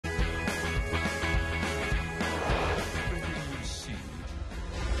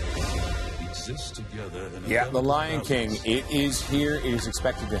exist together in a Yeah, The Lion balance. King, it is here. It is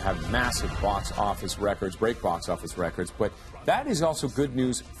expected to have massive box office records, break box office records, but that is also good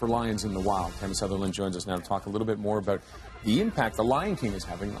news for lions in the wild. Tammie Sutherland joins us now to talk a little bit more about the impact The Lion King is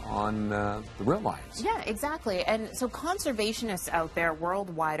having on the real lions. Yeah, exactly. And so conservationists out there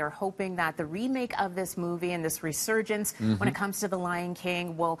worldwide are hoping that the remake of this movie and this resurgence when it comes to The Lion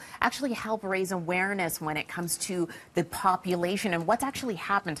King will actually help raise awareness when it comes to the population and what's actually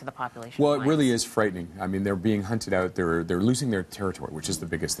happened to the population. Well, of it really lions. is frightening. I mean, they're being hunted out. They're losing their territory, which is the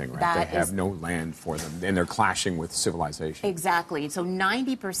biggest thing, right? They have no land for them, and they're clashing with civilization. Exactly. So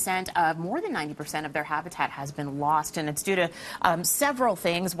 90% of, more than 90% of their habitat has been lost, and it's due to several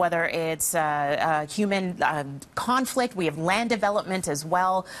things, whether it's human conflict, we have land development as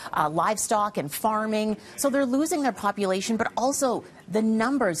well, livestock and farming. So they're losing their population, but also the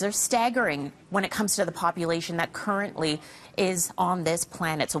numbers are staggering when it comes to the population that currently is on this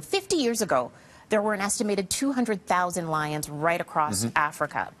planet. So 50 years ago, there were an estimated 200,000 lions right across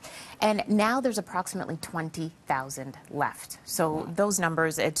Africa. And now there's approximately 20,000 left. So those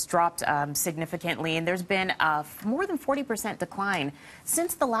numbers, it's dropped significantly. And there's been a more than 40% decline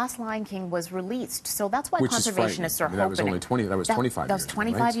since the last Lion King was released. So that's why conservationists are hoping. That was only 25 years ago. That was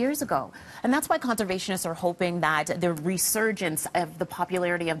 25 years ago. And that's why conservationists are hoping that the resurgence of the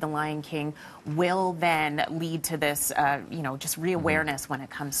popularity of the Lion King will then lead to this, just reawareness when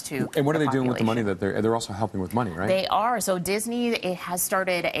it comes to And what are they doing with the money population. that they're also helping with money, right? They are. So Disney has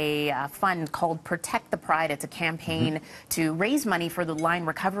started a fund called Protect the Pride. It's a campaign to raise money for the Lion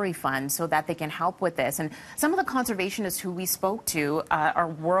Recovery Fund so that they can help with this. And some of the conservationists who we spoke to are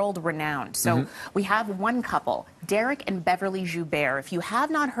world-renowned. So we have one couple, Derek and Beverly Joubert. If you have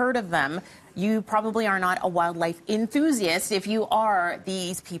not heard of them, you probably are not a wildlife enthusiast. If you are,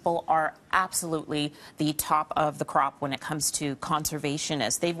 these people are absolutely the top of the crop when it comes to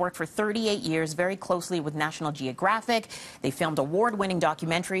conservationists. They've worked for 38 years very closely with National Geographic. They filmed award-winning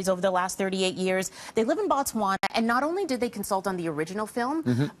documentaries over the last 38 years. They live in Botswana, and not only did they consult on the original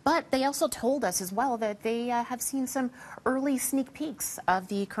film, but they also told us as well that they have seen some early sneak peeks of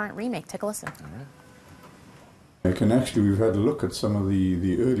the current remake. Take a listen. All right. And actually, we've had a look at some of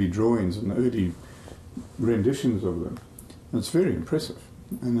the early drawings and early renditions of them. And it's very impressive.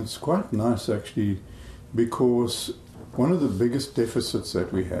 And it's quite nice, actually, because one of the biggest deficits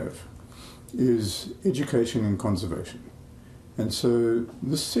that we have is education and conservation. And so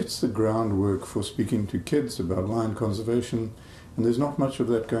this sets the groundwork for speaking to kids about lion conservation, and there's not much of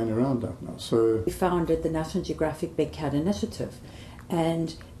that going around right now. So we founded the National Geographic Big Cat Initiative,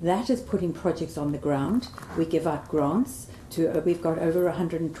 and that is putting projects on the ground. We give out grants to, we've got over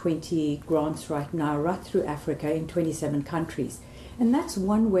 120 grants right now, right through Africa in 27 countries. And that's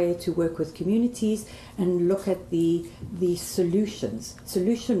one way to work with communities and look at the solutions,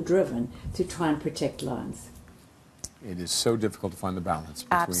 solution-driven, to try and protect lions. It is so difficult to find the balance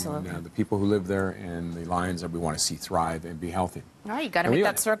between the people who live there and the lions that we want to see thrive and be healthy. All right, you got to make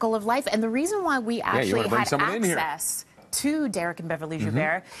that circle of life. And the reason why we actually had access to Derek and Beverly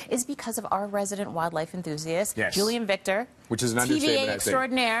Joubert is because of our resident wildlife enthusiast, Julian Victor, which is an understatement, TVA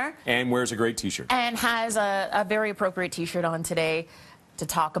extraordinaire, and wears a great T-shirt, and has a very appropriate T-shirt on today to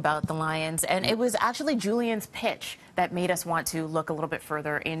talk about the lions. And it was actually Julian's pitch that made us want to look a little bit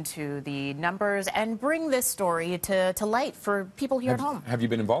further into the numbers and bring this story to light for people here at home. Have you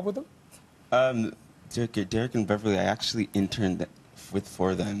been involved with them? Derek and Beverly, I actually interned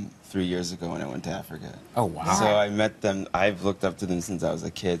for them 3 years ago when I went to Africa. Oh, wow. So I met them. I've looked up to them since I was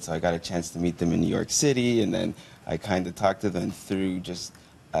a kid, so I got a chance to meet them in New York City, and then I kind of talked to them through just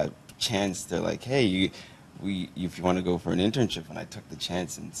a chance. They're like, hey, if you want to go for an internship, and I took the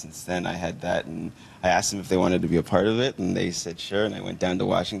chance, and since then I had that, and I asked them if they wanted to be a part of it, and they said sure, and I went down to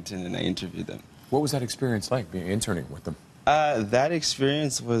Washington and I interviewed them. What was that experience like, being interning with them? That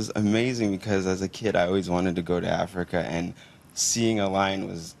experience was amazing because as a kid I always wanted to go to Africa, and seeing a lion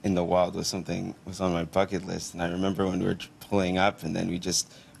was in the wild was on my bucket list. And I remember when we were pulling up, and then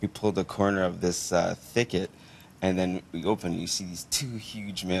we pulled a corner of this thicket, and then we opened and you see these two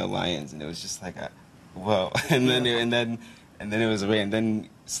huge male lions, and it was just like a whoa. And then it was away, and then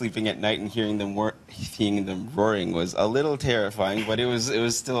sleeping at night and hearing them roaring was a little terrifying, but it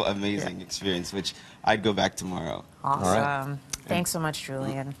was still an amazing experience, which I'd go back tomorrow. Awesome. All right. Thanks so much,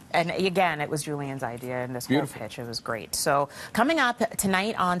 Julian. And again, it was Julian's idea, and this whole pitch, it was great. So coming up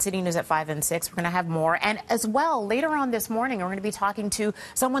tonight on City News at 5 and 6, we're going to have more. And as well, later on this morning, we're going to be talking to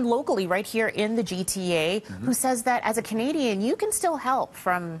someone locally right here in the GTA who says that as a Canadian, you can still help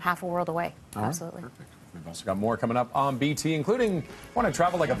from half a world away. Absolutely. Perfect. We've also got more coming up on BT, including want to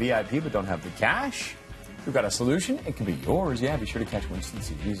travel like a VIP but don't have the cash? We've got a solution. It could be yours. Yeah, be sure to catch Winston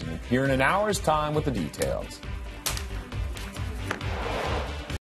Seawees here in an hour's time with the details.